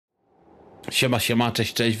Siema, siema,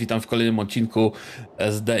 cześć, cześć, witam w kolejnym odcinku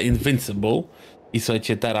z The Invincible. I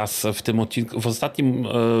słuchajcie, teraz w tym odcinku, w ostatnim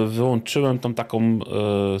wyłączyłem tą taką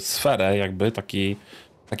sferę, jakby,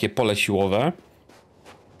 takie pole siłowe.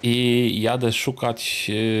 I jadę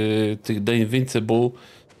szukać tych The Invincible.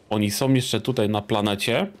 Oni są jeszcze tutaj na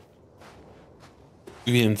planecie.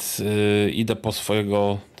 Więc idę po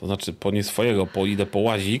swojego, to znaczy po nie swojego, idę po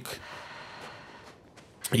łazik.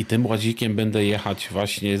 I tym łazikiem będę jechać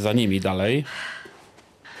właśnie za nimi dalej.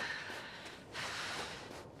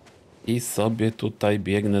 I sobie tutaj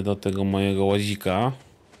biegnę do tego mojego łazika.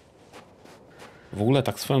 W ogóle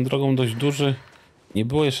tak swoją drogą dość duży. Nie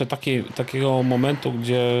było jeszcze takiego momentu,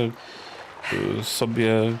 gdzie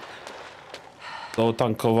sobie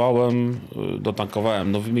dotankowałem,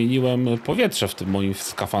 no wymieniłem powietrze w tym moim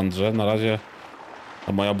skafandrze. Na razie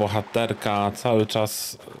ta moja bohaterka cały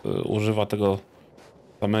czas używa tego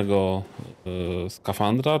samego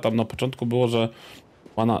skafandra. Tam na początku było, że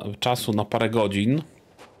ma czasu na parę godzin.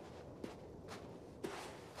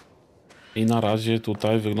 I na razie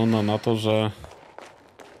tutaj wygląda na to, że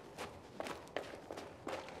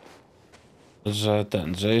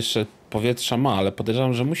jeszcze powietrza ma, ale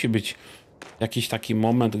podejrzewam, że musi być jakiś taki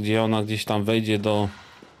moment, gdzie ona gdzieś tam wejdzie do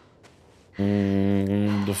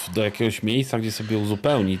jakiegoś miejsca, gdzie sobie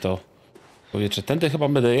uzupełni to powietrze. Tędy chyba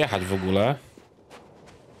będę jechać w ogóle.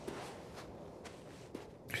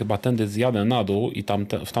 Chyba tędy zjadę na dół i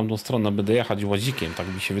w tamtą stronę będę jechać łazikiem, tak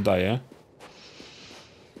mi się wydaje.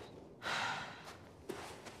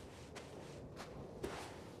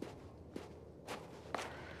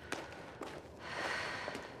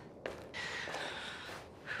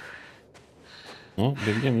 No,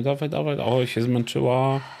 biegniemy, dawaj, dawaj. O, się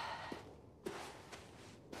zmęczyła.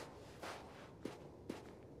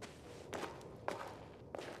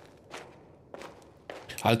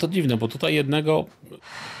 Ale to dziwne, bo tutaj w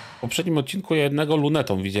poprzednim odcinku ja jednego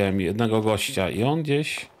lunetą widziałem, jednego gościa i on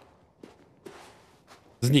gdzieś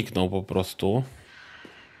zniknął po prostu.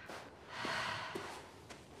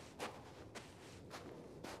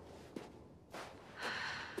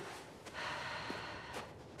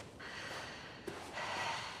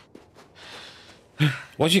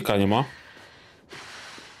 Łazika nie ma.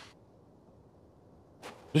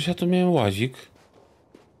 Przecież ja tu miałem łazik.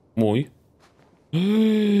 Mój.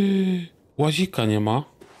 Łazika nie ma.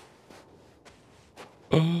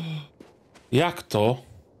 Jak to?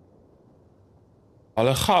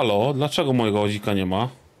 Ale halo, dlaczego mojego łazika nie ma?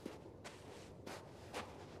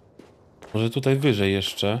 Może tutaj wyżej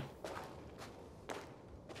jeszcze.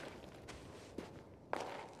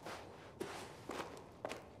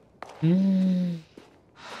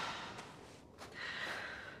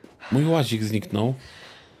 Mój łazik zniknął.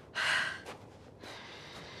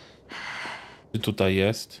 Czy tutaj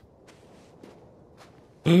jest?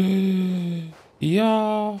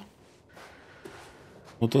 Ja...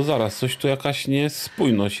 No to zaraz, coś tu jakaś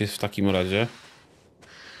niespójność jest w takim razie.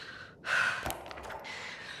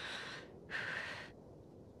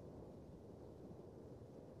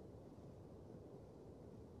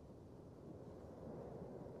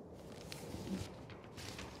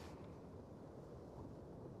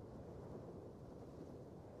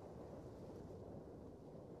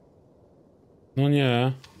 No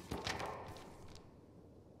nie.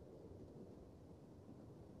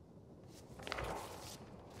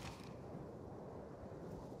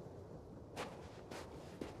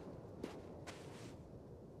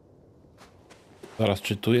 Zaraz,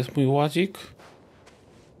 czy tu jest mój łazik?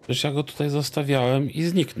 Przecież ja go tutaj zostawiałem i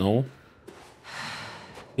zniknął.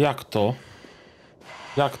 Jak to?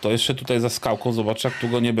 Jak to? Jeszcze tutaj za skałką, zobaczę, jak tu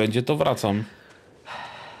go nie będzie, to wracam.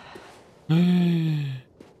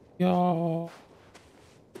 Ja...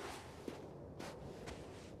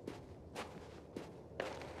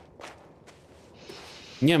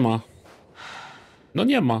 Nie ma. No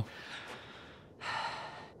nie ma.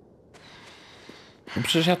 No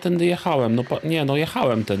przecież ja tędy jechałem. No nie, no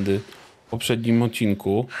jechałem tędy w poprzednim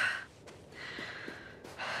odcinku.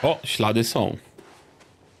 O, ślady są.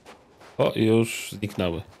 O, już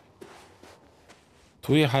zniknęły.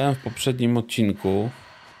 Tu jechałem w poprzednim odcinku.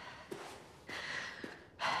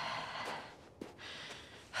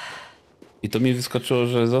 I to mi wyskoczyło,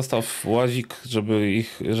 że zostaw łazik,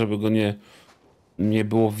 żeby go nie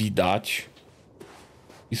było widać.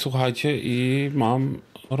 I słuchajcie, i mam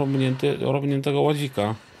robniętego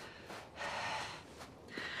łazika.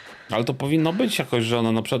 Ale to powinno być jakoś, że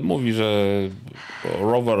ona na przykład mówi, że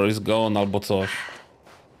rover is gone albo coś.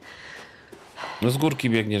 No z górki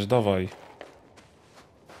biegniesz, dawaj.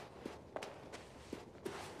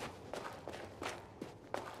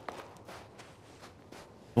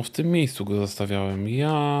 No w tym miejscu go zostawiałem.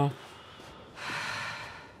 Ja...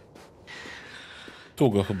 Tu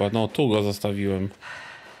go chyba, no tu go zostawiłem.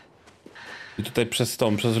 I tutaj przez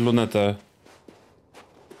lunetę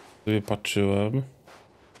sobie patrzyłem.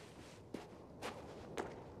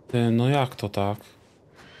 Ty, no jak to tak?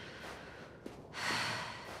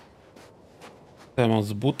 Ja mam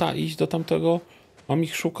z buta iść do tamtego? Mam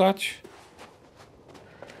ich szukać?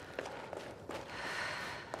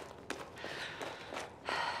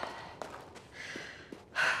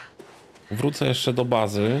 Wrócę jeszcze do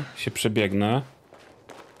bazy, się przebiegnę.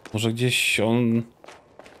 Może gdzieś on...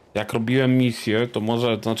 Jak robiłem misję, to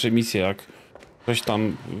może... To znaczy misję, jak coś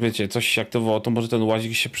tam, wiecie, coś się aktywowało, to może ten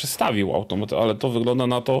łazik się przestawił automatycznie, ale to wygląda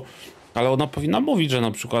na to... Ale ona powinna mówić, że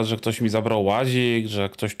na przykład, że ktoś mi zabrał łazik, że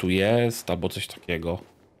ktoś tu jest, albo coś takiego.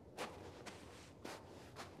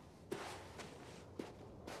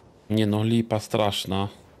 Nie no, lipa straszna.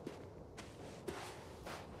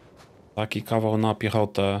 Taki kawał na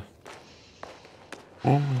piechotę.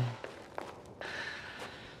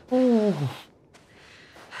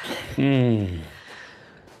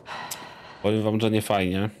 Powiem wam, że nie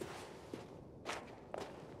fajnie.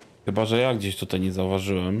 Chyba, że ja gdzieś tutaj nie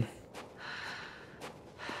zauważyłem.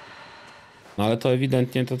 No ale to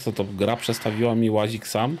ewidentnie to co, to gra przestawiła mi łazik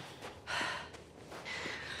sam.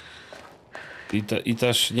 I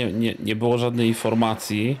też nie było żadnej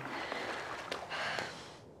informacji.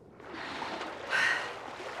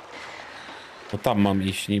 No tam mam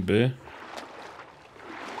iść niby.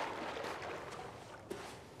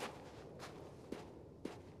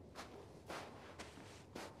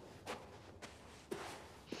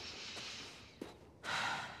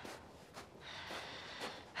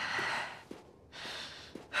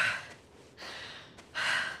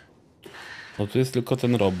 No tu jest tylko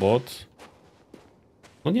ten robot.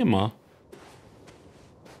 No nie ma.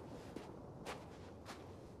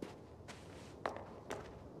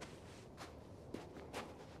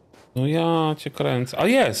 No ja cię kręcę. A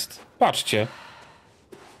jest! Patrzcie.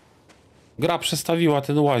 Gra przestawiła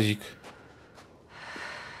ten łazik.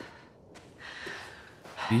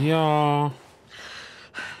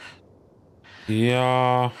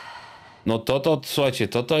 No to słuchajcie,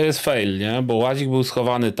 to jest fail, nie? Bo łazik był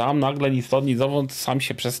schowany tam, nagle ni stąd, ni zowąd sam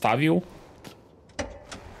się przestawił.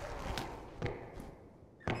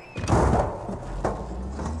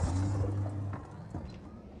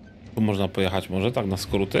 Tu można pojechać może tak na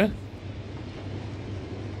skróty?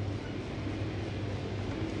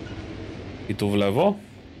 I tu w lewo?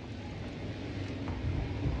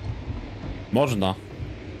 Można.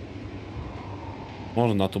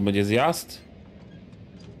 Można, tu będzie zjazd.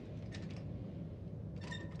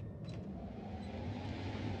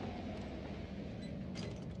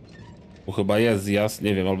 Tu chyba jest zjazd,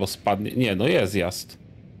 nie wiem, albo spadnie. Nie, no jest zjazd.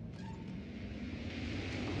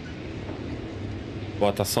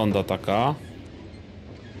 Była ta sonda taka.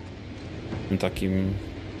 Tym takim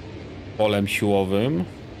polem siłowym.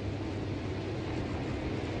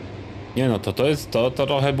 Nie no, to jest, to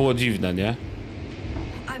trochę było dziwne, nie?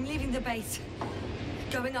 I'm leaving the base.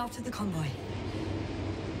 Going after the convoy.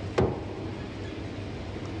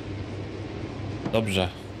 Dobrze.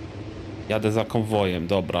 Jadę za konwojem,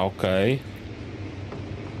 dobra, okej.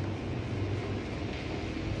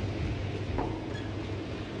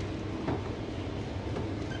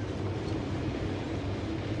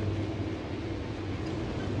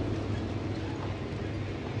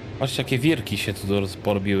 Patrzcie, jakie wierki się tu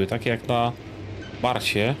porobiły, takie jak na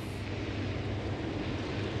Marsie.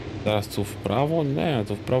 Teraz tu w prawo? Nie,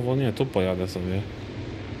 tu w prawo nie, tu pojadę sobie.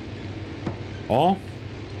 O!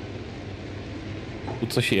 Tu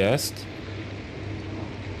coś jest.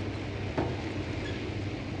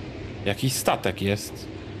 Jakiś statek jest.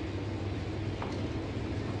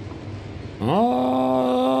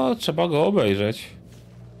 O, trzeba go obejrzeć.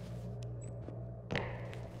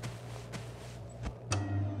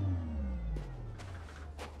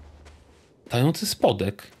 Latający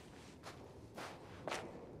spodek.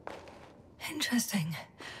 Interesting.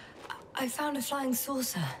 I found a flying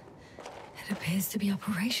saucer. It appears to be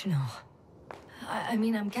operational. I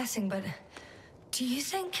mean, I'm guessing, but do you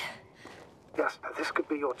think? Yes, this could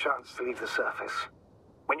be your chance to leave the surface.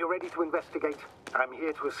 When you're ready to investigate, I'm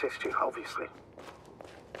here to assist you, obviously.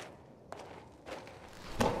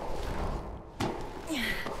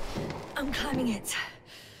 I'm climbing it.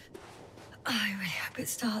 I really hope it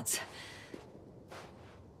starts.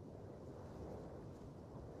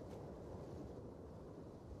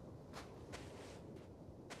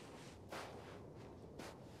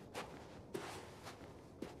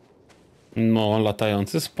 No,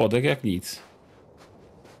 latający spodek jak nic.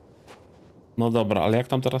 No dobra, ale jak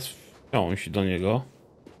tam teraz wsiąść do niego?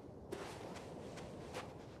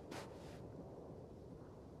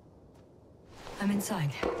 I'm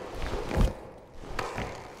inside.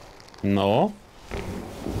 No.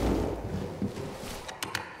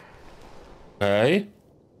 Okej.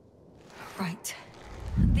 Right.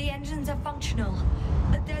 The engines are functional,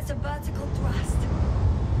 but there's a vertical thrust.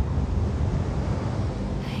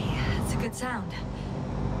 Hey, that's a good sound.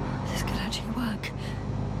 This could actually work.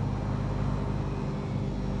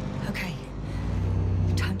 Okay.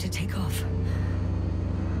 Time to take off.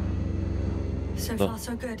 So far,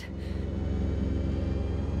 so good.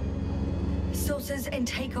 Saucers in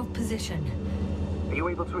takeoff position. Are you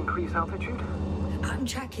able to increase altitude? I'm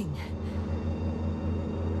checking.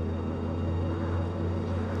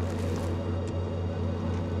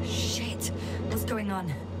 Shit. What's going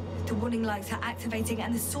on? The warning lights are activating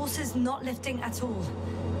and the saucer's not lifting at all.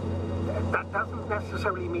 That doesn't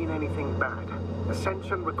necessarily mean anything bad.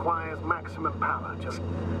 Ascension requires maximum power. Just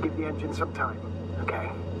give the engine some time, okay?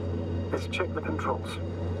 Let's check the controls.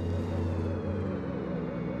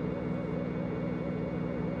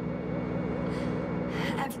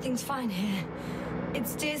 Everything's fine here. It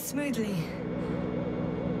steers smoothly.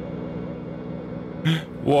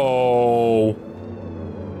 Whoa.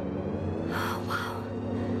 Oh, wow.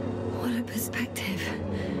 What a perspective.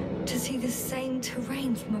 To see the same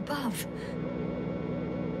terrain from above.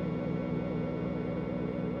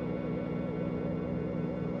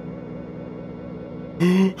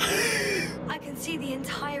 I can see the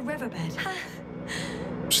entire riverbed.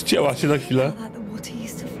 Przycięła się na chwilę. That the water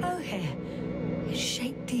used to flow here. It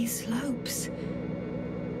shaped these slopes.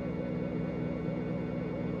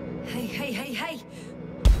 Hey, hey, hey, hey!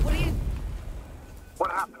 What are you...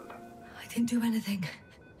 What happened? I didn't do anything.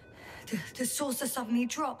 The saucer suddenly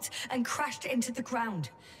dropped and crashed into the ground.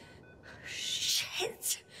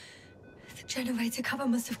 Shit! The generator cover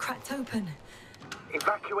must have cracked open.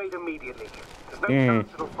 Evacuate immediately. There's no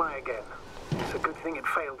chance it'll fly again. It's a good thing it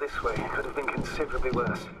failed this way. It could have been considerably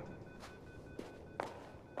worse.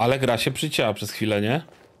 Ale gra się przycięła przez chwilę, nie?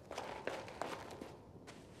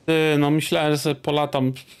 Ty, no myślałem, że sobie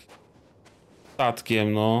polatam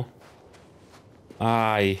statkiem, no.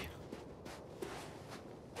 Aj.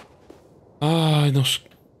 Aj, no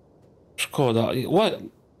szkoda.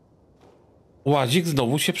 Łazik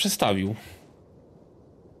znowu się przestawił.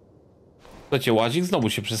 Słuchajcie, łazik znowu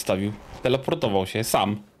się przestawił. Teleportował się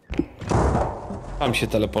sam. Sam się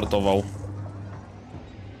teleportował.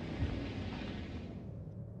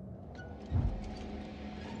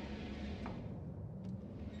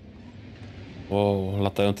 O,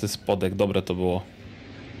 latający spodek, dobre to było.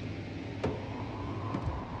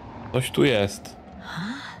 Coś tu jest.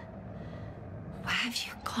 Where have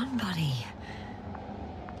you gone, buddy?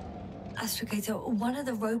 Astrogator, one of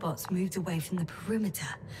the robots moved away from the perimeter.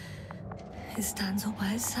 It stands all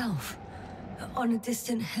by itself, on a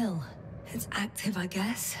distant hill. It's active, I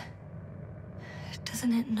guess.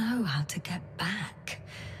 Doesn't it know how to get back?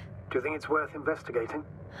 Do you think it's worth investigating?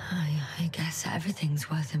 I guess everything's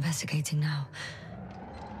worth investigating now.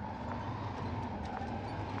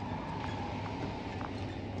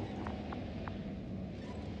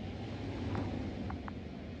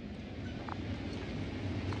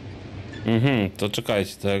 To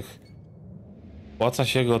czekajcie, tak. Płaca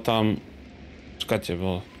się go tam. Czekajcie,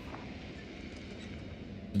 bo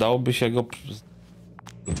dałoby się go.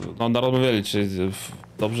 No, rozmawiali, czy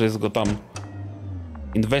dobrze jest go tam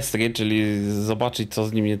investigate, czyli zobaczyć, co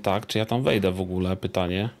z nim nie tak, czy ja tam wejdę w ogóle,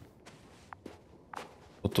 pytanie.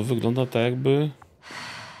 Bo tu wygląda tak, jakby.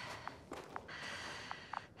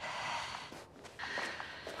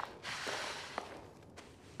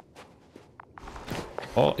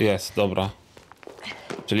 O, jest, dobra.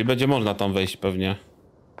 Czyli będzie można tam wejść pewnie.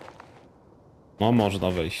 No,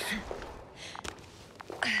 można wejść.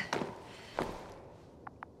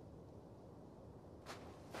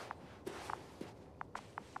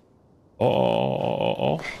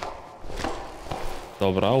 O.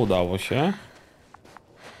 Dobra, udało się.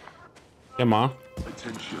 Nie ma.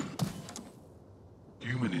 Attention.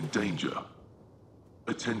 Human in danger.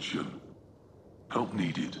 Attention. Help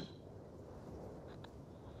needed.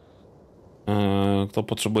 Kto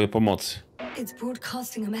potrzebuje pomocy? It's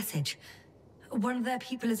broadcasting a message. One of their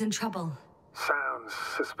people is in trouble. Sounds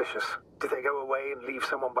suspicious. Did they go away and leave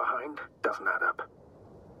someone behind? Doesn't add up.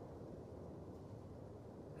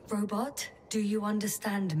 Robot, do you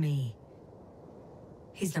understand me?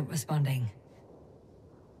 He's not responding.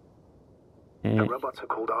 The robots are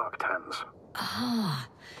called Arctans. Ah.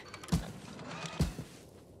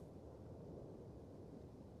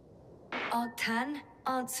 Arctan,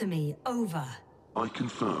 answer me. Over. I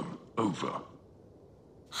confirm. Over.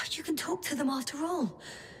 Oh, you can talk to them after all.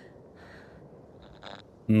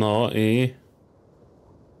 No i...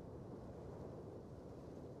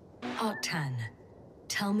 Octan,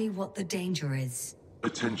 tell me what the danger is.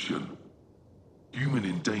 Attention. Human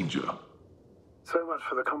in danger. So much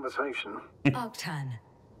for the conversation. Octan,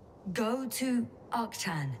 go to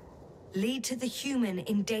Octan. Lead to the human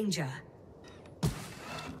in danger.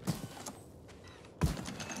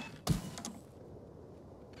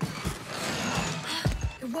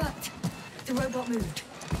 It worked. The robot moved.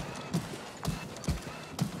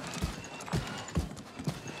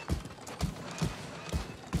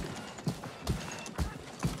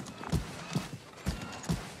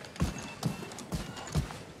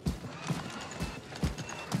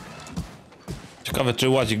 Ciekawe, czy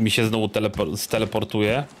łazik mi się znowu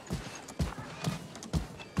steleportuje.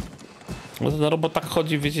 No ten robot tak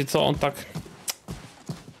chodzi, wiecie co, on tak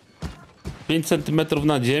 5 cm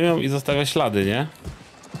nad ziemią i zostawia ślady, nie?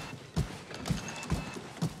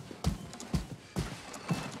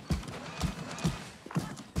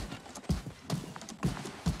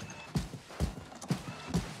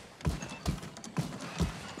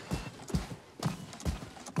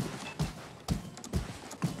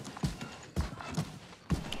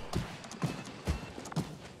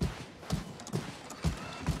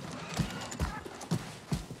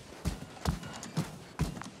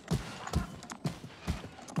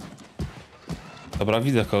 Dobra,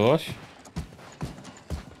 widzę kogoś.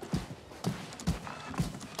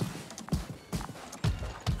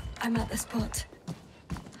 I'm at the spot.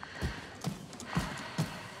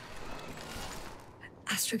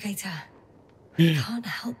 Astrogator. I can't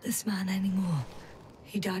help this man anymore.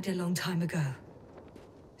 He died a long time ago.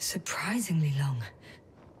 Surprisingly long.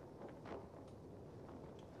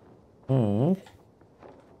 O.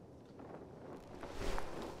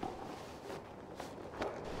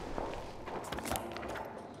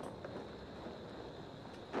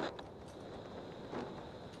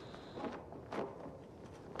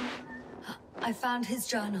 I found his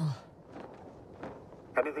journal.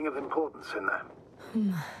 Anything of importance in there?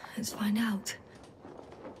 Let's find out.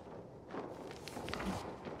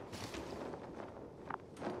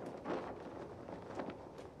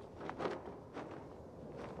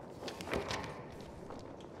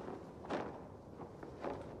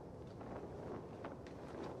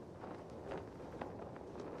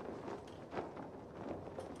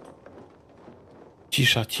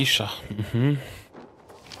 Cisza, cisza. Mhm.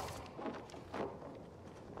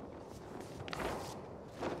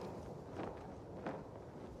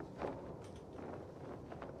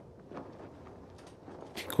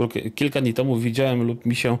 Kilka dni temu widziałem lub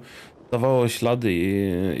mi się zdawało ślady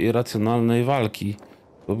irracjonalnej walki.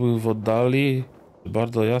 To były w oddali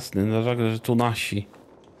bardzo jasny, nagle, że tu nasi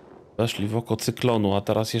weszli w oko cyklonu, a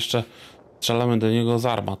teraz jeszcze strzelamy do niego z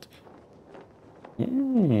armat.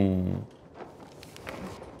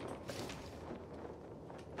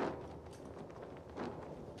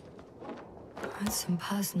 Some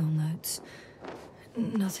personal notes.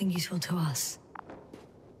 Nothing useful to us.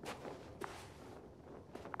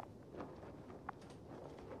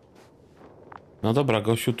 No dobra,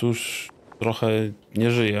 gościu tu już trochę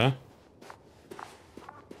nie żyje.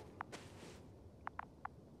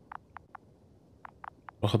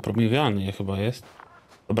 Trochę promienialny chyba jest.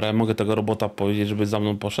 Dobra, ja mogę tego robota powiedzieć, żeby za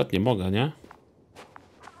mną poszedł? Nie mogę, nie?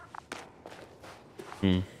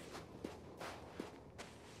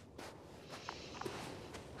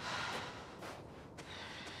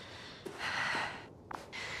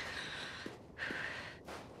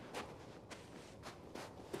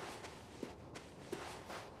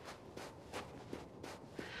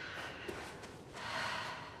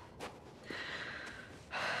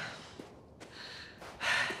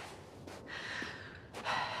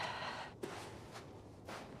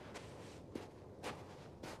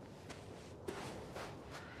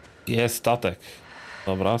 Jest statek.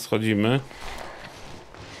 Dobra, schodzimy.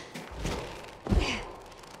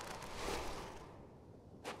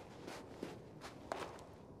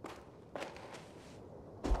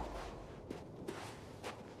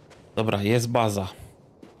 Dobra, jest baza.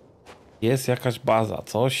 Jest jakaś baza.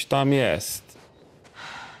 Coś tam jest.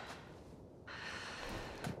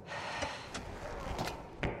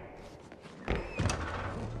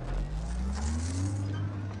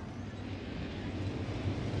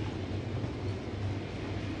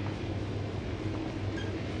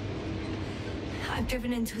 I've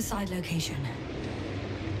driven into a side location.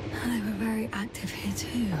 They were very active here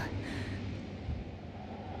too.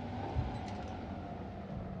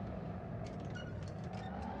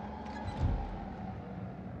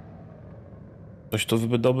 Coś tu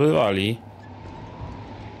wydobywali.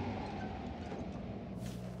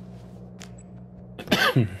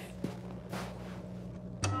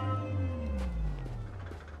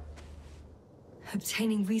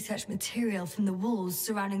 obtaining research material from the walls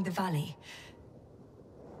surrounding the valley.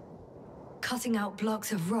 Cutting out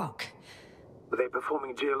blocks of rock. Were they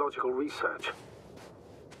performing geological research?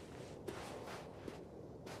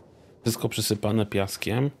 Wszystko przysypane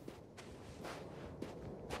piaskiem.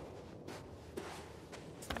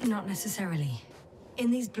 Not necessarily.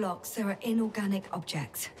 In these blocks, there are inorganic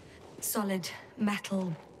objects. Solid,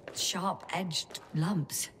 metal, sharp-edged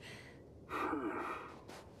lumps.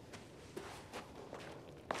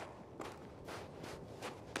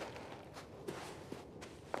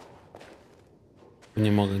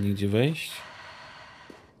 Nie mogę nigdzie wejść.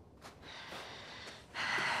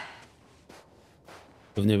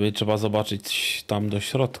 Pewnie by trzeba zobaczyć tam do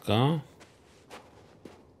środka.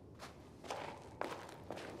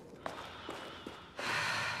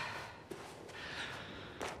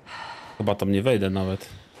 Chyba tam nie wejdę nawet.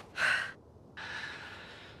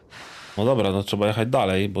 No dobra, no trzeba jechać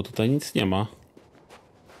dalej, bo tutaj nic nie ma.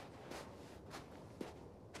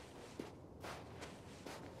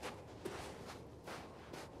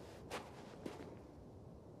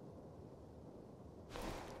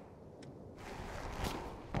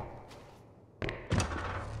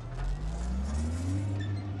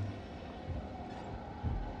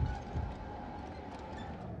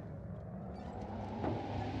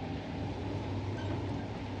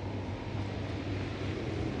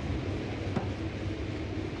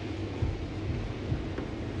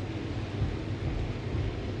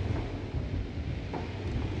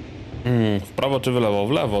 W prawo czy w lewo?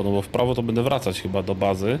 W lewo, no bo w prawo to będę wracać chyba do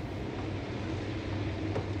bazy.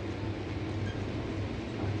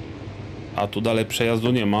 A tu dalej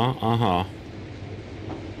przejazdu nie ma. Aha.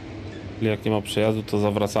 Czyli jak nie ma przejazdu, to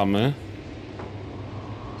zawracamy.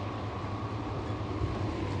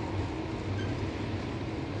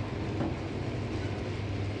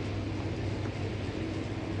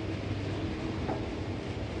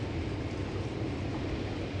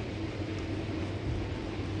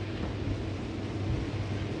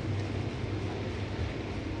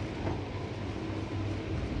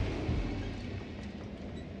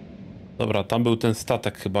 Dobra, tam był ten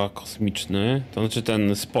statek chyba kosmiczny, to znaczy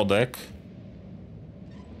ten spodek.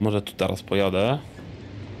 Może tu teraz pojadę.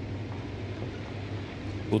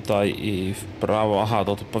 Tutaj i w prawo, aha,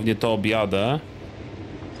 to pewnie to objadę.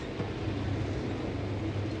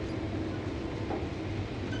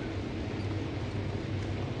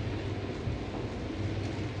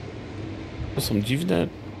 To są dziwne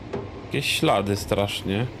jakieś ślady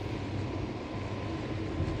strasznie.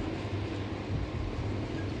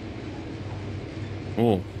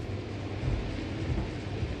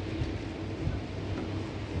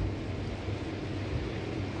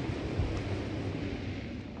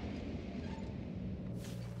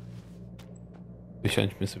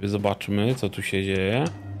 Wysiądźmy sobie, zobaczmy, co tu się dzieje.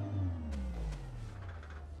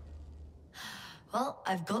 Well,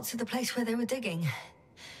 I've got to the place where they were digging.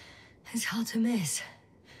 It's hard to miss.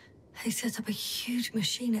 They set up a huge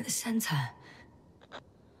machine at the center.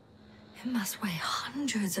 It must weigh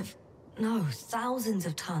hundreds of, no, thousands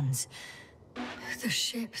of tons. The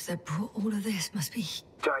ship that brought all of this must be...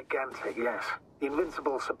 Gigantic, yes. The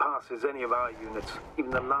Invincible surpasses any of our units,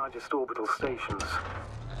 even the largest orbital stations.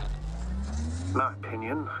 In my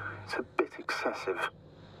opinion, it's a bit excessive.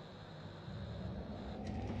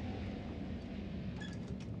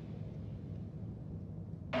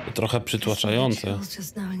 To trochę przytłaczające.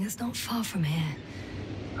 Just knowing it's not far from here.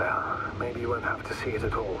 Well, maybe you won't have to see it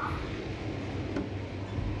at all.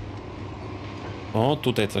 O,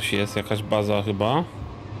 tutaj coś jest, jakaś baza chyba.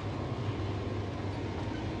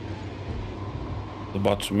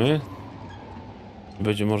 Zobaczmy.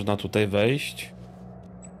 Będzie można tutaj wejść.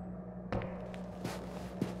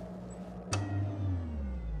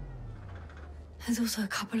 There's also a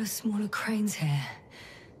couple of smaller cranes here.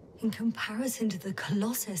 In comparison to the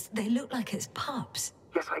Colossus, they look like it's pups.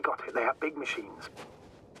 Yes, I got it. They have big machines.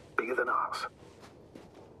 Bigger than ours.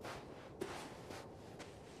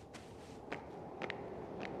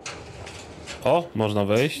 O, można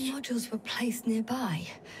wejść. Modules were placed nearby.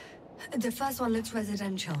 The first one looks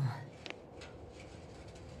residential.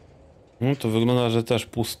 No, to wygląda, że też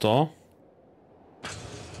pusto.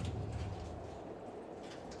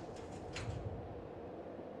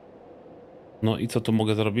 No i co tu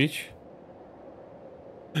mogę zrobić?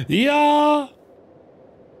 Ja!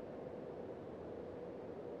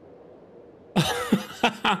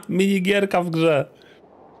 Minigierka w grze.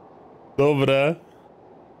 Dobre.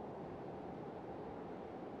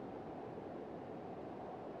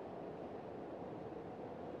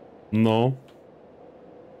 No.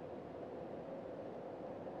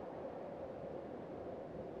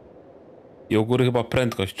 I u góry chyba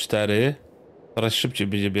prędkość 4. Coraz szybciej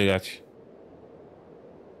będzie biegać.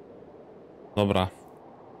 Dobra.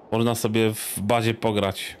 Można sobie w bazie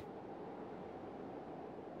pograć.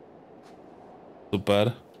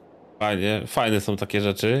 Super. Fajnie. Fajne są takie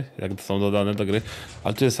rzeczy, jak są dodane do gry.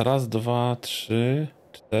 Ale tu jest raz, dwa, trzy,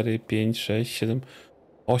 4, 5, 6, 7,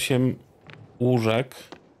 8 łóżek.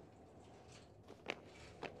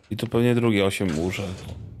 I tu pewnie drugie 8 łóżek.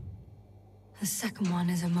 The second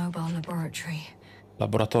one is a mobile laboratory.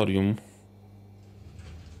 Laboratorium.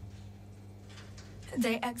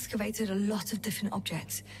 They excavated a lot of different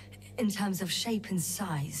objects in terms of shape and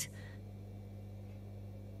size.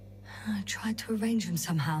 I tried to arrange them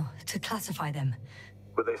somehow to classify them.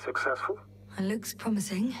 Were they successful? It looks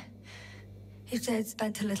promising. If they had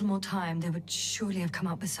spent a little more time, they would surely have come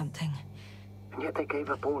up with something. And yet they gave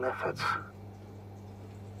up all efforts.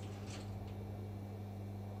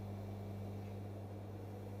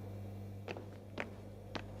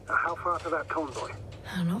 How far to that convoy?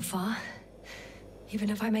 Oh, not far. Even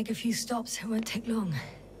if I make a few stops, it won't take long.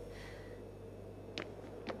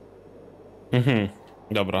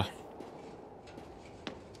 Dobra.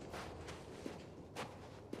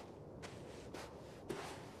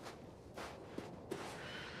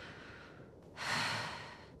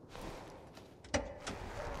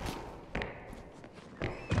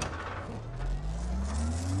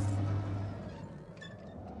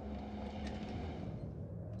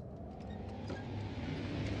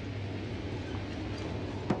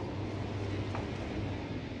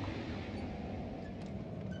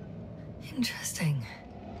 Interesting.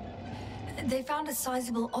 They found a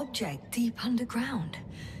sizable object deep underground.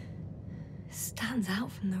 Stands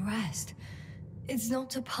out from the rest. It's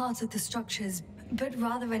not a part of the structures, but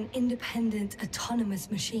rather an independent, autonomous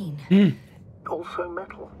machine. Also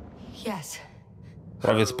metal? Yes.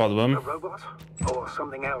 Prawie spadłem. A robot? Or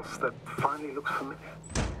something else that finally looks familiar?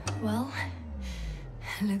 Well,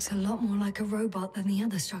 it looks a lot more like a robot than the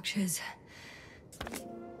other structures.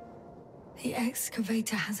 The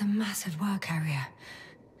excavator has a massive work area.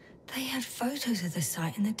 They had photos of the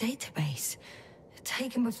site in the database,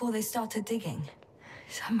 taken before they started digging.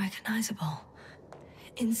 It's unrecognizable.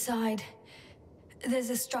 Inside, there's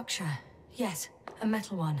a structure. Yes, a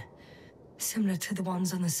metal one. Similar to the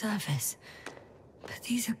ones on the surface. But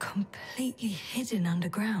these are completely hidden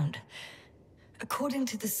underground. According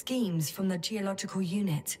to the schemes from the geological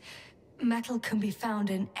unit, metal can be found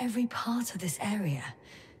in every part of this area.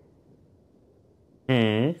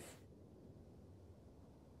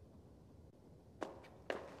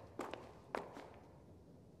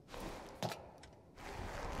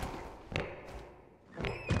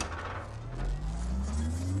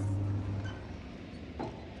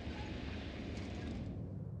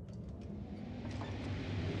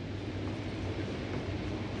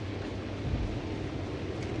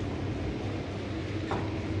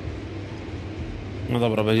 No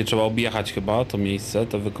dobra, będzie trzeba objechać chyba to miejsce,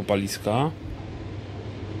 te wykopaliska.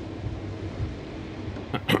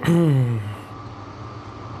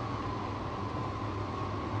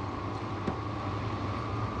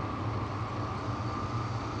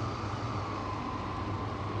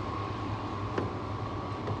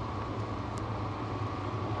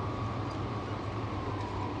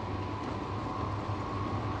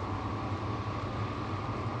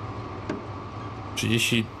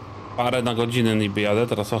 Parę na godzinę niby jadę,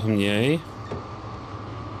 teraz trochę mniej.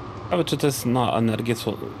 Ale czy to jest na energię,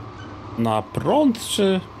 na prąd,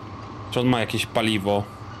 czy on ma jakieś paliwo?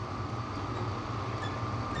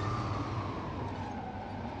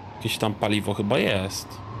 Jakieś tam paliwo chyba jest.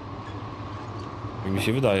 Jak mi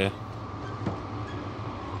się wydaje.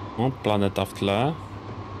 O, planeta w tle.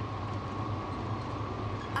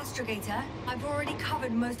 Astrogator, I've already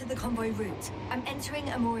covered most of the convoy route. I'm entering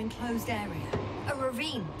a more enclosed area. A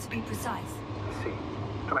ravine, to be precise. I see.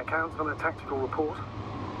 Can I count on a tactical report?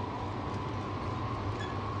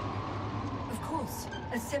 Of course.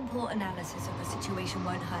 A simple analysis of the situation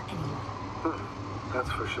won't hurt anyone.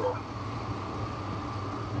 That's for sure.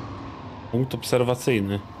 Punkt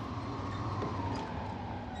obserwacyjny.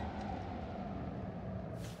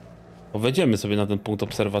 Wejdziemy sobie na ten punkt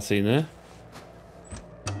obserwacyjny.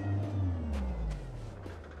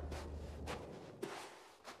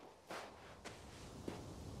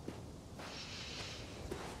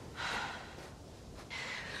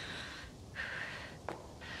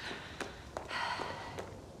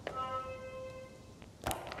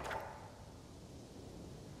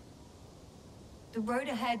 The road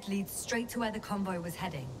ahead leads straight to where the convoy was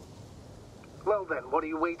heading. Well then, what are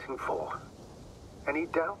you waiting for? Any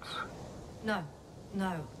doubts? No,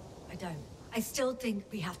 I don't. I still think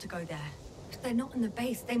we have to go there. If they're not in the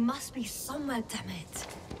base, they must be somewhere, damn it.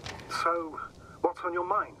 So, What's on your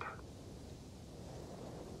mind?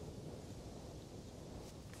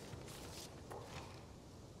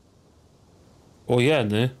 O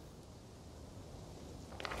jeny.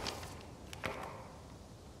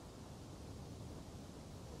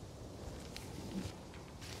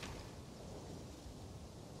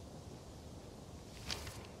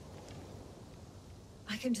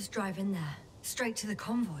 I can just drive in there, straight to the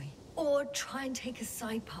convoy. Or try and take a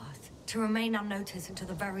side path to remain unnoticed until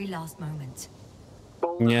the very last moment.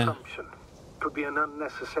 Bold Yeah. assumption. Could be an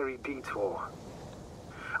unnecessary detour.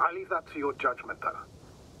 I leave that to your judgment, though.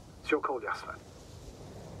 It's your call, Jasper.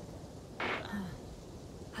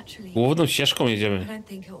 Actually, Główną ścieżką I jedziemy. don't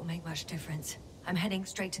think it will make much difference. I'm heading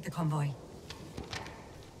straight to the convoy.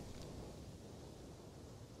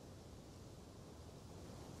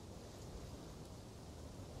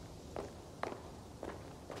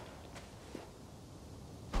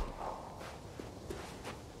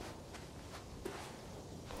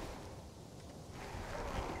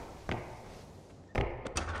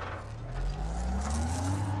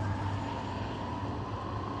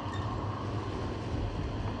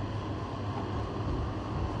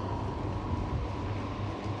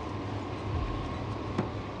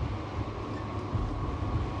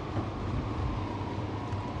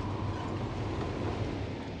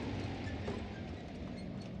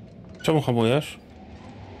 Czemu hamujesz?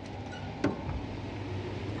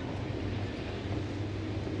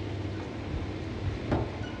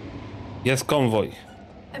 Jest konwoj.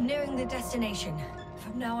 I'm nearing the destination.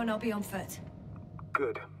 From now on, I'll be on foot.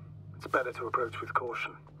 Good. It's better to approach with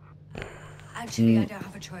caution. Actually, I don't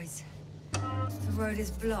have a choice. The road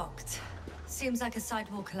is blocked. Seems like a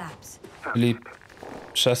sidewall collapse. Czyli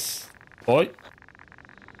przez... Oj.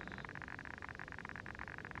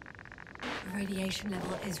 The radiation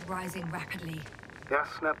level is rising rapidly.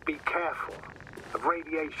 Jasna, be careful of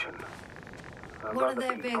radiation. And One of other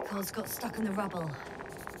their people. vehicles got stuck in the rubble.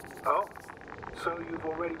 Oh, so you've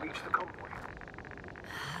already reached the convoy.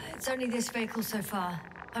 It's only this vehicle so far.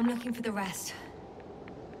 I'm looking for the rest.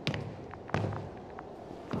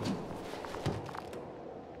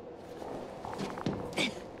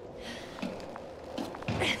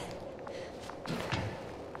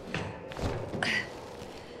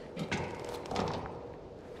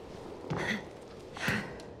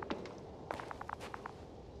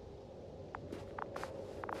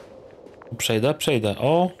 Przejdę.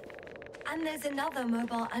 O! And there's another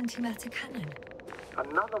mobile antimatter cannon.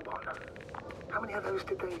 Another one? How many of those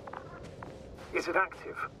did they... Is it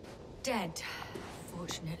active? Dead,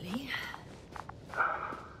 fortunately.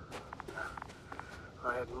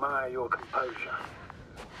 I admire your composure.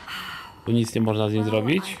 Tu nic nie można z nim Well,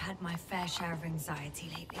 zrobić. I've had my fair share of anxiety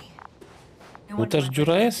lately. No Tu wonder też I'm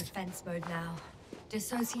dziura in jest? defense mode now.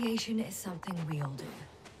 Dissociation is something we all do.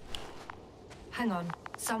 Hang on,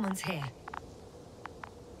 someone's here.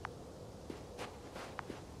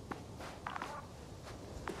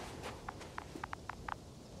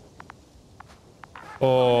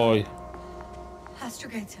 Oj.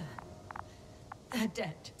 Astrogator. They're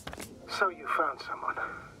dead. So you found someone.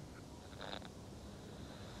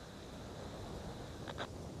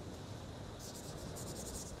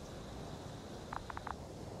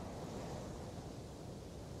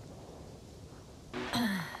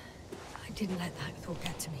 I didn't let that thought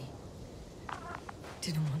get to me.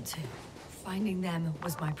 Didn't want to. Finding them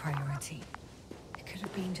was my priority. It could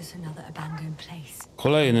have been just another abandoned place.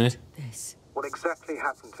 Kolejny. This. What exactly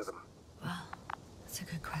happened to them? Well, that's a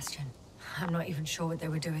good question. I'm not even sure what they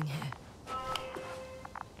were doing here.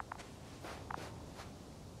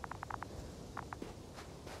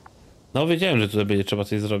 No wiedziałem, że tutaj będzie trzeba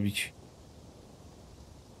coś zrobić.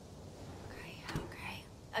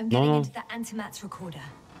 Okay. I'm No, getting no. into the antimatter recorder.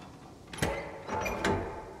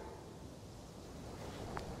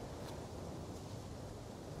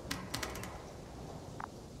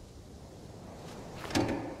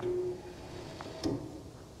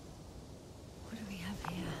 What do we have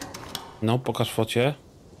here? No, pokaż focie.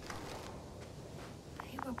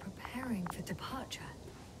 They were preparing for departure.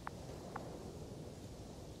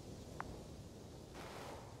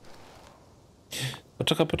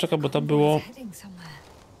 Poczekaj, bo tam było... It's heading somewhere.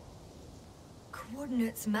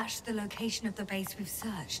 Coordinates match the location of the base we've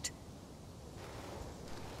searched.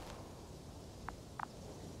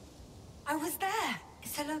 I was there.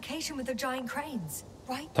 It's the location with the giant cranes,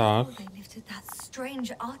 right? Tak. Before they lifted that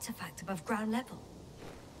strange artifact above ground level.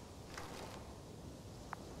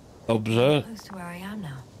 Dobrze. Close to where I am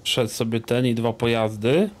now. Szedł sobie ten i dwa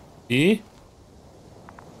pojazdy. I...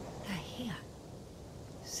 They're here.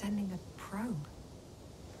 Sending a probe.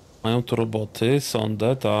 Mają tu roboty,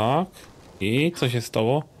 sondę, tak. I co się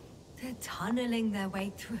stało? They're tunneling their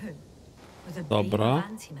way through with a beam Dobra. of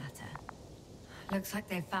antimatter. Looks like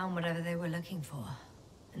they found whatever they were looking for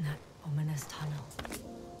in that ominous tunnel.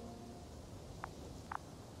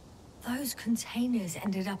 Those containers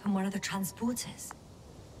ended up in one of the transporters.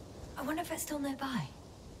 I wonder if it's still nearby.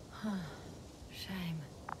 Huh. Shame.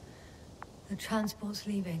 The transport's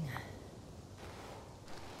leaving.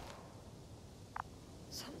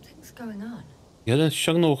 Something's going on. Jeden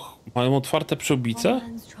ściągnął, mają otwarte przyłbice? One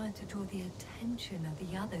man's trying to draw the attention of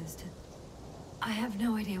the others to... I have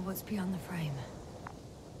no idea what's beyond the frame.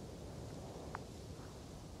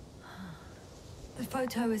 The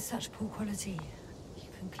photo is such poor quality. You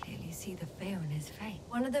can clearly see the fear in his face.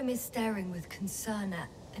 One of them is staring with concern at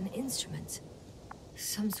an instrument.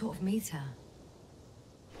 Some sort of meter.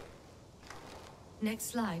 Next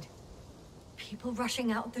slide. People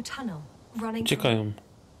rushing out of the tunnel, running... Uciekają.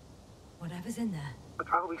 Whatever's in there. But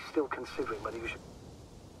are we still considering whether you should...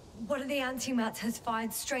 One of the antimat has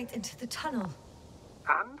fired straight into the tunnel.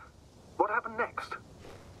 And? What happened next?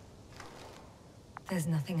 There's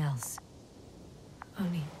nothing else.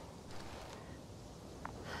 Only...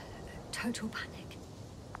 total panic.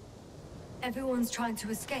 Everyone's trying to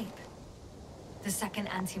escape. The second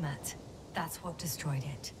antimat, that's what destroyed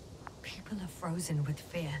it. People are frozen with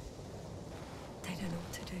fear. They don't know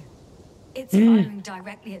what to do. It's firing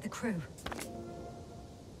directly at the crew.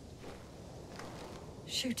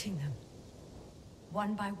 Shooting them.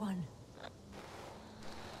 One by one.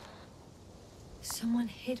 Someone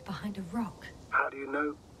hid behind a rock. How do you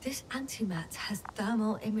know? This antimat has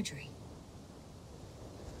thermal imagery.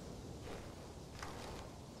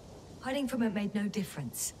 Hiding from it made no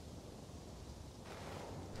difference.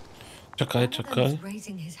 Czekaj, One of them czekaj. is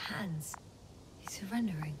raising his hands. He's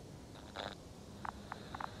surrendering.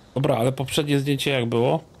 Dobra, ale poprzednie zdjęcie jak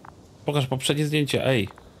było? Pokaż poprzednie zdjęcie, ej.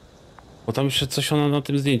 Bo tam jeszcze coś ona na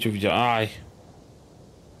tym zdjęciu widziała. Aj.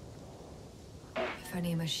 If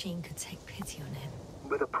only a machine could take pity on him.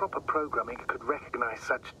 With a proper programming, it could recognize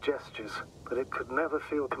such gestures, but it could never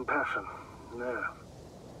feel compassion. No.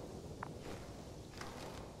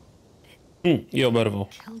 I oberwał.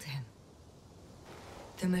 Killed him.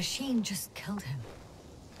 The machine just killed him.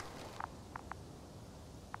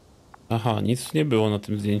 Aha, nic nie było na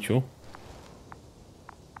tym zdjęciu.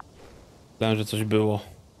 Myślałem, że coś było.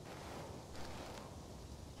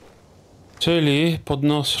 Czyli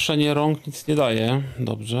podnoszenie rąk nic nie daje.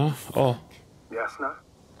 Dobrze. O, Jasna?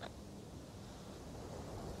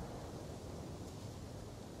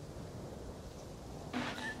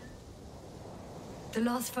 The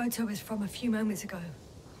last photo is from a few moments ago.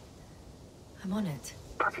 I'm on it.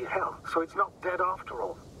 Bloody hell, so it's not dead after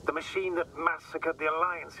all. The machine that massacred the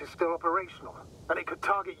Alliance is still operational, and it could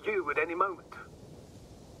target you at any moment.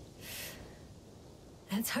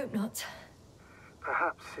 Let's hope not.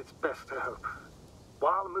 Perhaps it's best to hope.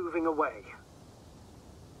 While moving away.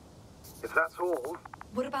 If that's all,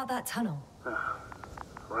 What about that tunnel?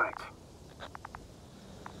 right.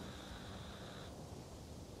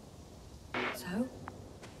 So?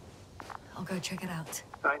 I'll go check it out.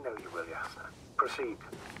 I know you will, Jasna. Proceed.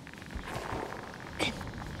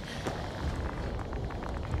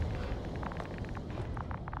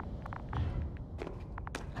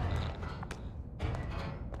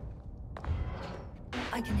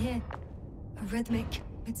 I can hear a rhythmic,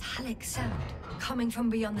 metallic sound coming from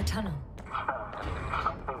beyond the tunnel.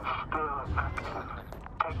 Something's still active.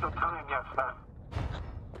 Take your time, Jasna.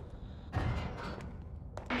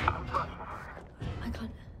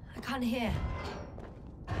 I can't hear.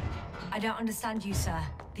 I don't understand you, sir.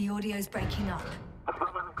 The audio's breaking up.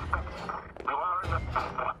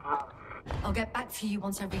 I'll get back to you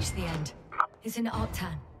once I reach the end. It's in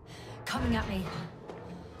Arctan. Coming at me.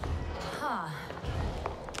 Huh.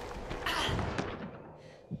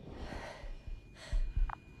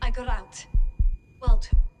 I got out. Well,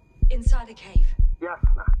 inside a cave.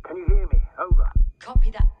 Jasna, can you hear me? Over.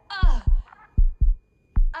 Copy that.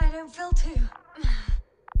 I don't feel too...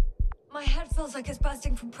 My head feels like it's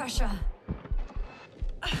bursting from pressure.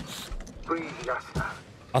 Breathe, Jasna.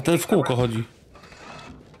 a ten w kółko chodzi.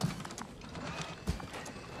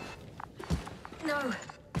 No.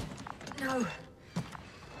 No.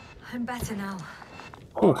 I'm better now.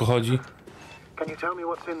 W kółko chodzi. Can you tell me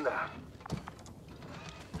what's in there?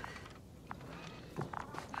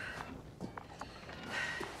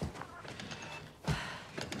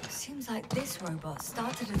 Seems like this robot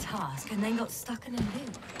started a task and then got stuck in a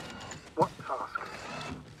loop. What task?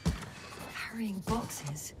 Carrying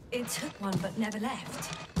boxes. It took one but never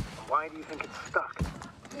left. Why do you think it's stuck?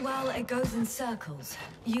 Well, it goes in circles,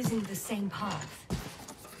 using the same path.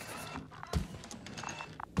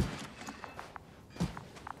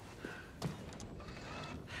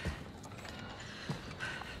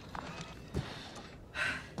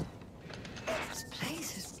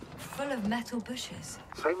 full of metal bushes.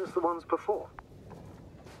 Same as the ones before.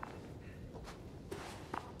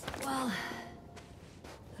 Well,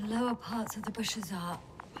 the lower parts of the bushes are,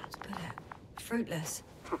 how to put it, fruitless.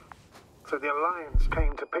 So the Alliance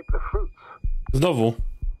came to pick the fruits. Znowu.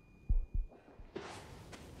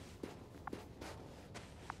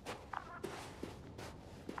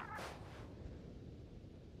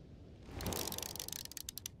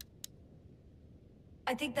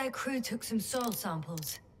 I think their crew took some soil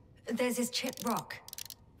samples. There's this chipped rock,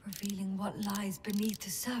 revealing what lies beneath the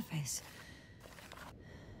surface.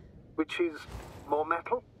 Which is more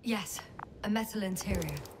metal? Yes, a metal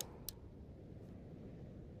interior.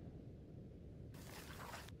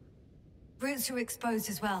 Roots are exposed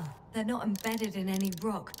as well. They're not embedded in any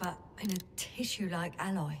rock, but in a tissue-like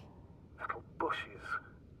alloy. Metal bushes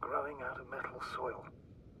growing out of metal soil.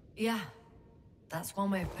 Yeah, that's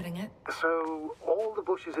one way of putting it. So all the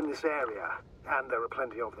bushes in this area, and there are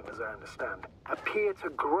plenty of them as I understand, appear to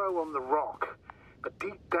grow on the rock, but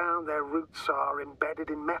deep down their roots are embedded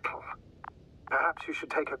in metal. Perhaps you should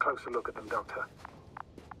take a closer look at them, Doctor.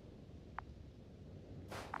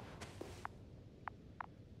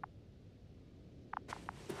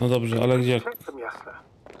 No dobrze, ale gdzie? Check them, Jasna.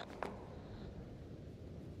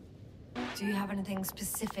 Do you have anything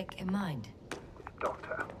specific in mind?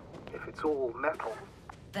 Doctor, if it's all metal,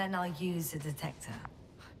 Then I'll use a detector.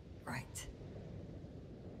 Right.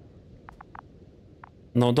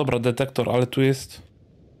 No dobra, detektor, ale tu jest...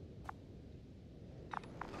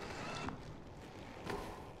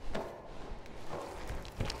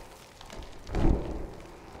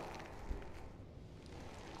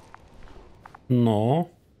 No.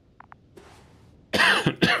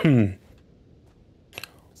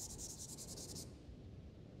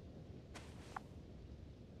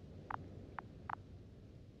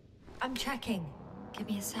 I'm checking. Give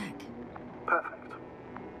me a sec. perfect.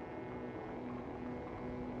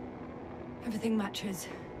 Everything matches.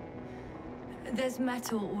 There's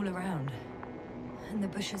metal all around. And the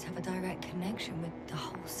bushes have a direct connection with the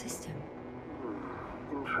whole system.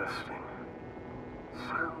 Interesting.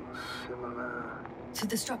 Sounds similar. To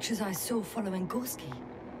the structures I saw following Gorski.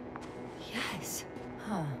 Yes.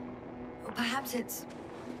 Huh. Or perhaps it's...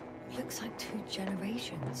 looks like 2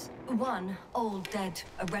 generations. One, old, dead,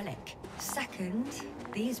 a relic. Second,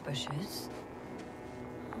 these bushes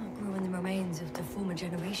grew in the remains of the former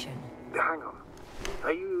generation. Hang on.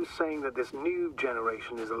 Are you saying that this new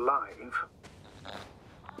generation is alive?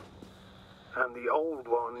 And the old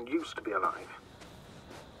one used to be alive?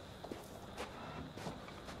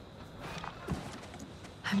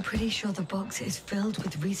 I'm pretty sure the box is filled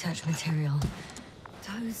with research material.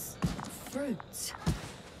 Those fruits.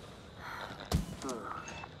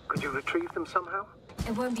 Could you retrieve them somehow?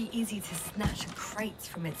 It won't be easy to snatch a crate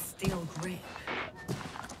from its steel grip.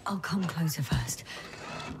 I'll come closer first.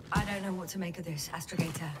 I don't know what to make of this,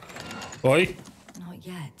 Astrogator. Oj. Not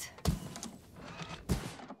yet.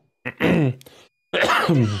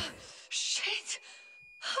 Shit!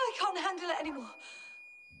 I can't handle it anymore.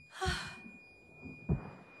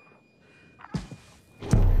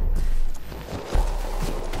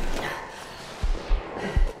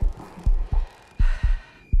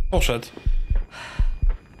 Poszedł.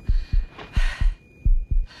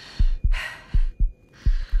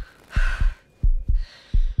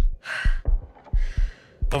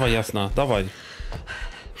 Dawaj, Jasna, dawaj.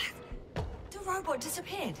 The robot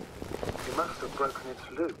disappeared. You must have broken its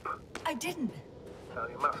loop. I didn't. No,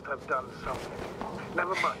 you must have done something.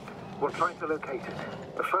 Never mind. We'll try to locate it.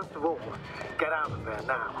 But first of all, get out of there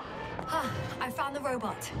now. I found the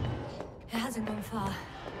robot. It hasn't gone far.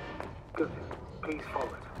 Good. Please follow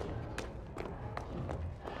it.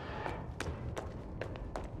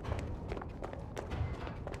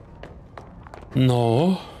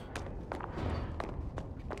 No.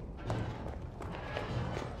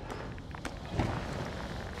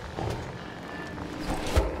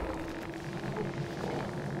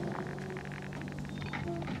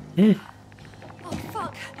 Oh,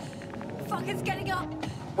 fuck. Fuck, it's getting up.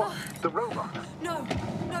 What? The robot? No,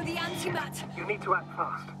 the antimat. You need to act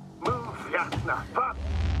fast. Move, Jasna. Fast!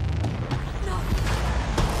 No.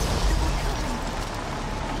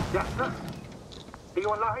 Jasna? Are you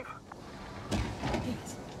alive?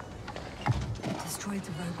 Yes. Destroyed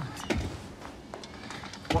the robot.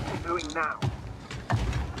 What's it doing now?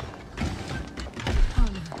 Oh,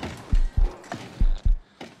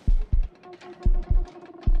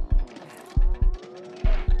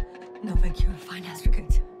 no. No, you're a fine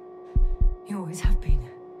Astrogator. You always have been.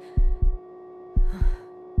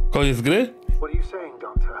 Koniec gry? What are you saying,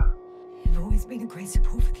 Doctor? You've always been a great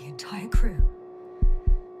support for the entire crew.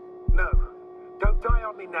 No. Don't die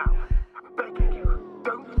on me now. begging you,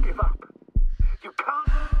 don't give up. You can't.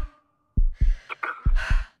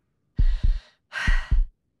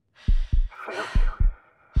 I failed you.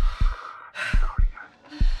 Sorry.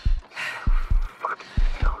 So fucking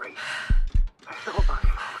sorry. It's all my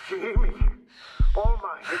fault. You hear me? All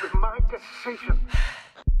mine. It was my decision.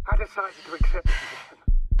 I decided to accept the position.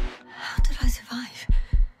 How did I survive?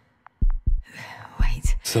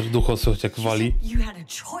 Wait. Serducho coś jak wali. You had a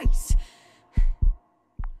choice.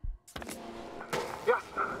 Yes,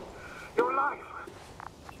 you're alive.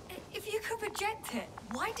 If you could reject it,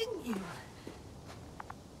 why didn't you?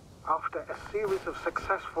 After a series of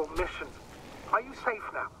successful missions, are you safe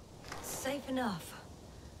now? Safe enough.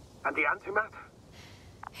 And the antimat?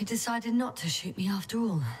 He decided not to shoot me after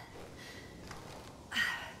all.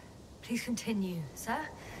 Please continue, sir.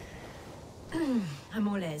 I'm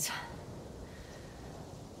all ears.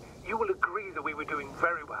 You will agree that we were doing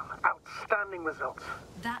very well. Outstanding results.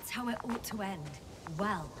 That's how it ought to end.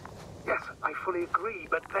 Well. Yes, I fully agree,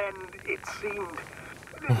 but then it seemed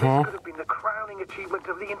this could have been the crowning achievement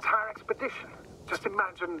of the entire expedition. Just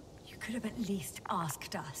imagine. You could have at least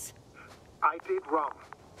asked us. I did wrong.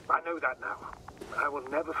 I know that now. I will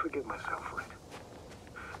never forgive myself for it.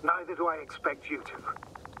 Neither do I expect you to.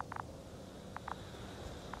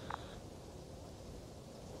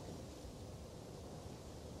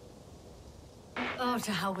 Oh,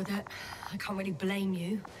 to hell with it. I can't really blame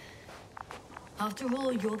you. After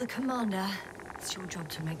all, you're the commander. It's your job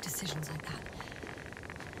to make decisions like that.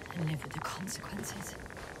 And live with the consequences.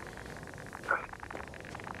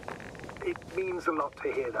 It means a lot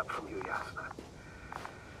to hear that from you, Yasna.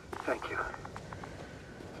 Thank you.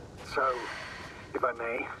 So, if I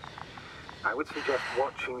may, I would suggest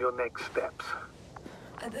watching your next steps.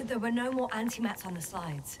 There were no more antimats on the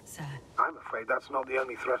slides, sir. I'm afraid that's not the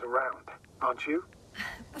only threat around, aren't you?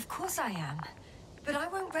 Of course I am. But I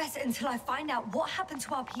won't rest until I find out what happened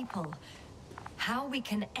to our people. How we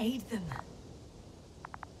can aid them.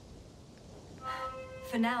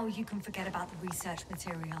 For now, you can forget about the research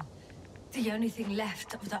material. The only thing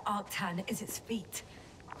left of the Arctan is its feet.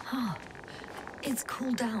 It's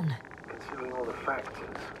cooled down. Considering all the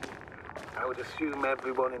factors, I would assume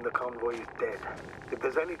everyone in the convoy is dead. If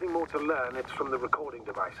there's anything more to learn, it's from the recording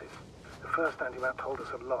devices. The first antimat told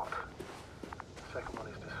us a lot. The second one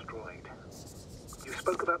is destroyed. You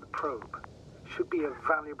spoke about the probe. Should be a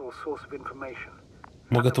valuable source of information.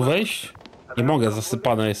 Mogę tu wejść? Nie mogę,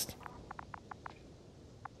 zasypane jest.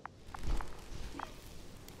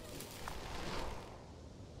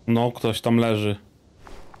 No, ktoś tam leży.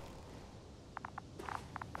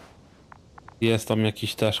 Jest tam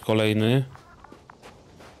jakiś też kolejny.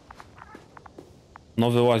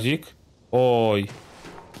 Nowy łazik. Oj.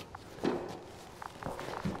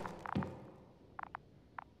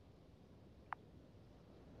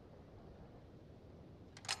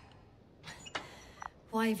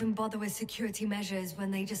 Why even bother with security measures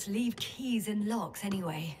when they just leave keys in locks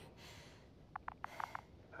anyway?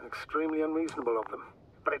 Extremely unreasonable of them.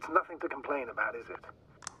 But it's nothing to complain about, is it?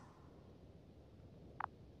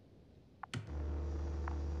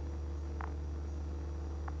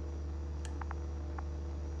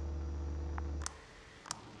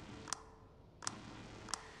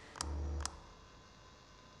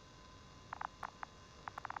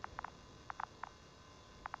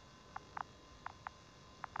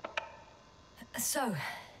 So,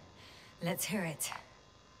 let's hear it.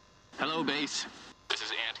 Hello, base. This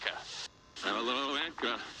is Antka. Hello,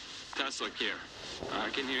 Antka. Tesla here. I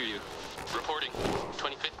can hear you. Reporting.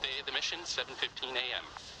 25th day of the mission, 7:15 a.m.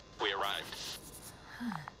 We arrived.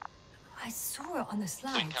 I saw it on the We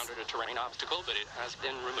slides. encountered a terrain obstacle, but it has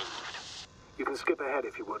been removed. You can skip ahead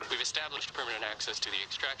if you would. We've established permanent access to the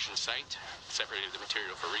extraction site, separated the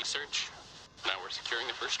material for research. Now we're securing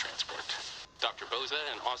the first transport. Dr. Boza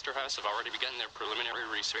and Osterhaus have already begun their preliminary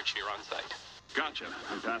research here on site. Gotcha.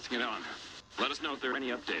 I'm passing it on. Let us know if there are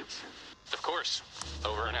any updates. Of course.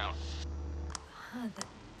 Over and out.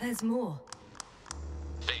 There's more.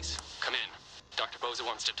 Base, come in. Dr. Boza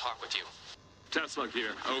wants to talk with you. Tesla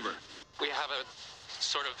here. Over. We have a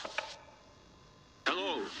sort of...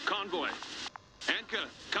 Hello, convoy. Antka,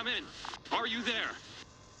 come in. Are you there?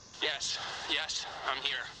 Yes, I'm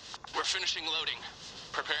here. We're finishing loading.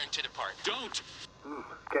 Preparing to depart. Don't!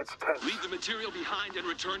 Gets tense. Leave the material behind and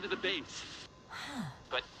return to the base.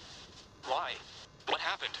 But why? What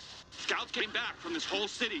happened? Scouts came back from this whole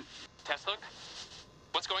city. Tesla?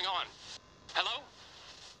 What's going on? Hello?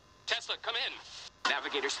 Tesla, come in.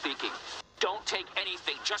 Navigator speaking. Don't take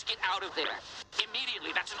anything. Just get out of there.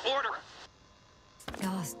 Immediately. That's an order.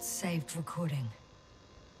 Last saved recording.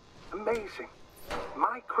 Amazing.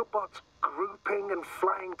 Microbots grouping and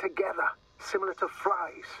flying together. similar to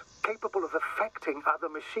flies, capable of affecting other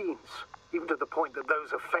machines, even to the point that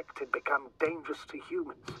those affected become dangerous to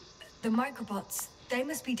humans. The microbots, they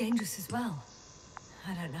must be dangerous as well.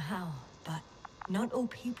 I don't know how, but not all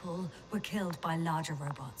people were killed by larger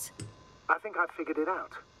robots. I think I figured it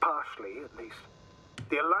out, partially at least.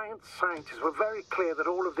 The Alliance scientists were very clear that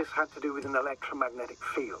all of this had to do with an electromagnetic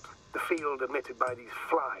field, the field emitted by these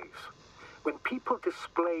flies. When people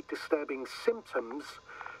displayed disturbing symptoms,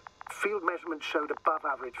 field measurements showed above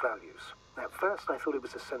average values. At first I thought it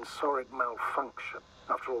was a sensoric malfunction,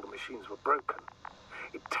 after all the machines were broken.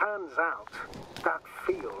 It turns out that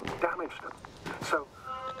field damaged them. So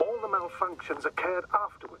all the malfunctions occurred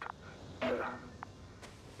afterward.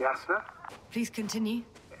 Jasna? Please continue.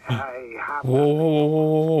 I have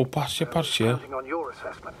Wow, patrzcie, patrzcie. counting on your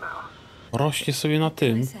assessment now. Rośnie sobie na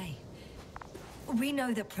tym. I say, we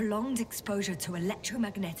know that prolonged exposure to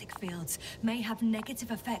electromagnetic fields may have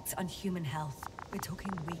negative effects on human health. We're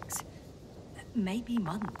talking weeks, maybe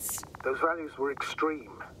months. Those values were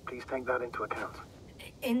extreme. Please take that into account.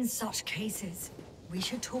 In such cases, we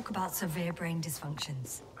should talk about severe brain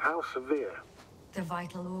dysfunctions. How severe? The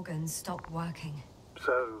vital organs stop working.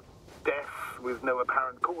 So, death with no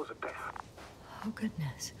apparent cause of death. Oh,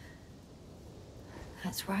 goodness.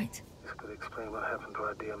 That's right. This could explain what happened to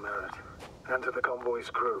our dear Merritt. And to the convoy's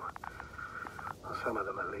crew. Or some of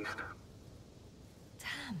them, at least.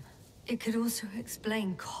 Damn. It could also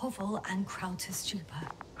explain Koval and Krauter's stupor.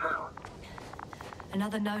 How?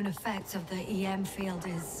 Another known effect of the EM field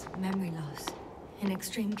is memory loss. In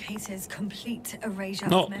extreme cases, complete erasure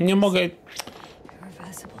No, of memories. nie mogę.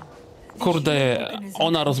 Irreversible. Kurde,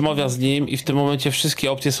 ona rozmawia z nim i w tym momencie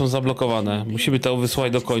wszystkie opcje są zablokowane. Musimy to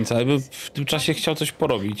wysłać do końca. Ja bym w tym czasie chciał coś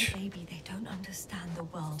porobić. Baby, they don't understand the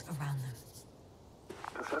world around them.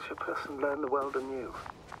 Can such a person learn the world anew?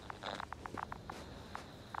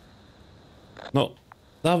 No,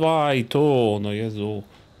 dawaj tu, no Jezu.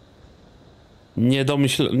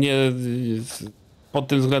 Pod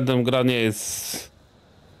tym względem gra nie jest...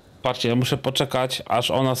 Patrzcie, ja muszę poczekać,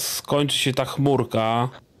 aż ona skończy się ta chmurka.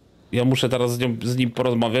 Ja muszę teraz z nim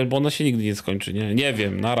porozmawiać, bo ona się nigdy nie skończy, nie? Nie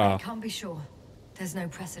wiem, nara. Can't be sure. There's no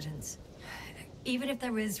precedence. Even if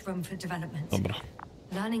there is room for development. Dobra.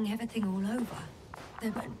 Learning everything all over.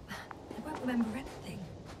 They won't remember everything.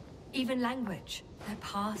 Even language. Their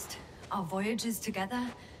past, our voyages together.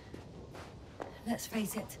 Let's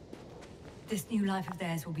face it. This new life of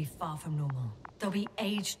theirs will be far from normal. They'll be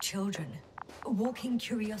aged children. Walking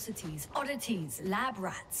curiosities, oddities, lab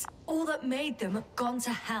rats. All that made them gone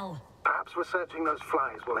to hell. Perhaps researching those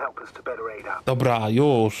flies will help us to better aid up. Dobra,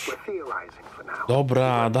 już. We're theorizing for now.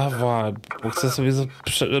 Dobra, dawaj, bo chcę sobie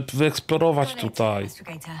wyeksplorować tutaj.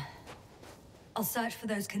 Investigator. I'll search for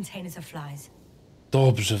those containers of flies.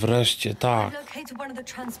 Dobrze, wreszcie, tak. I've located one of the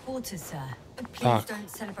transporters, sir. Tak. Please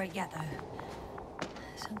don't celebrate yet, though.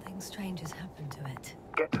 Something strange has happened to it.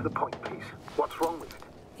 Get to the point, please. What's wrong with it?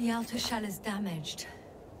 The outer shell is damaged.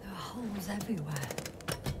 There are holes everywhere.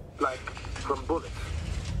 Like from bullets?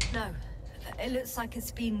 No, it looks like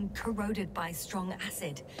it's been corroded by strong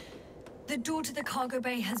acid. The door to the cargo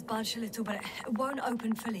bay has budged a little, but it won't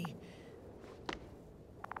open fully.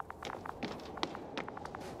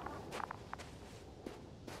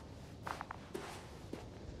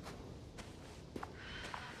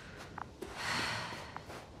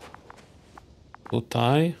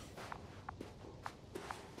 Tutaj.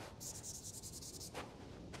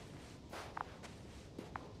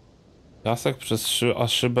 Piasek przez a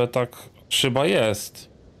szybę tak... Szyba jest.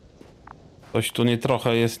 Coś tu nie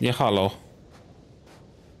trochę jest nie halo.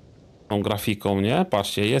 Tą grafiką, nie?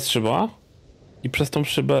 Patrzcie, jest szyba. I przez tą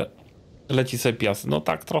szybę leci sobie piasek. No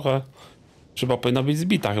tak trochę. Szyba powinna być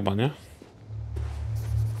zbita chyba, nie?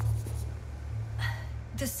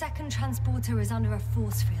 The second transporter is under a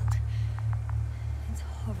force field. It's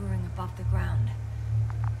hovering above the ground.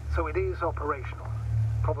 So it is operational.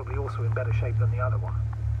 Probably also in better shape than the other one.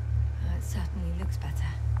 It certainly looks better.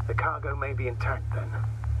 The cargo may be intact then.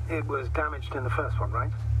 It was damaged in the first one,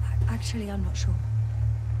 right? Actually, I'm not sure.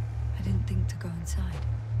 I didn't think to go inside.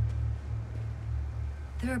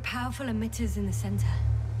 There are powerful emitters in the center.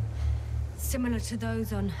 Similar to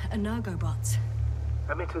those on Energobots.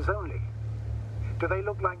 Emitters only? Do they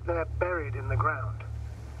look like they're buried in the ground?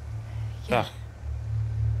 Tak.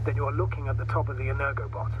 Then you're looking at the top of the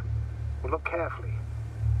Energobot. Well, look carefully.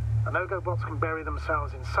 Energobots can bury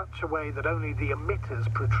themselves in such a way that only the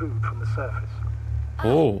emitters protrude from the surface.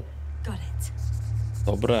 O, Got it.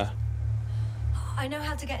 dobre. I know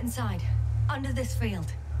how to get inside. Under this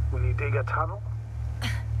field. Will you dig a tunnel?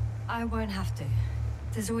 I won't have to.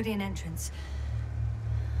 There's already an entrance.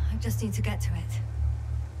 I just need to get to it.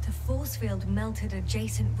 To The force field melted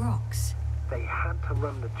adjacent rocks. They had to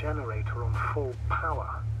run the generator on full power.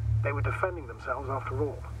 They were defending themselves after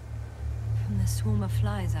all. From the swarm of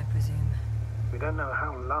flies, I presume. We don't know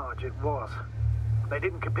how large it was. They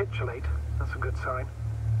didn't capitulate. That's a good sign.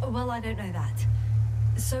 Well, I don't know that.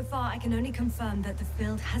 So far, I can only confirm that the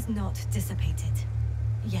field has not dissipated.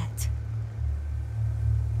 Yet.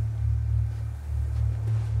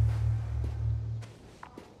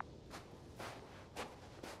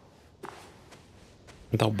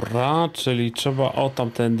 Dobra, czyli trzeba o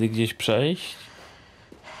tamtędy gdzieś przejść.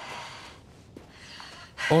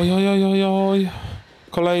 Oj, oj, oj, oj, oj.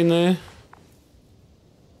 Kolejny.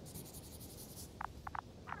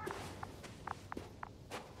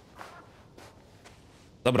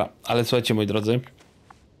 Dobra, ale słuchajcie, moi drodzy.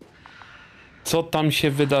 Co tam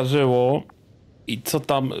się wydarzyło i co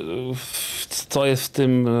tam, co jest w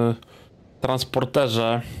tym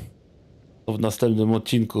transporterze, to w następnym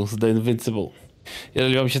odcinku z The Invincible.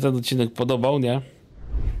 Jeżeli wam się ten odcinek podobał, nie?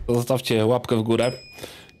 To zostawcie łapkę w górę.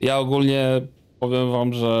 Ja ogólnie powiem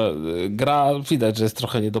wam, że gra widać, że jest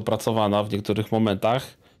trochę niedopracowana w niektórych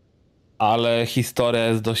momentach, ale historia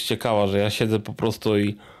jest dość ciekawa, że ja siedzę po prostu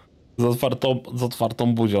i z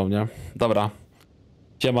otwartą buzią, nie? Dobra.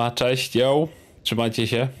 Siema, cześć, yo. Trzymajcie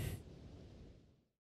się.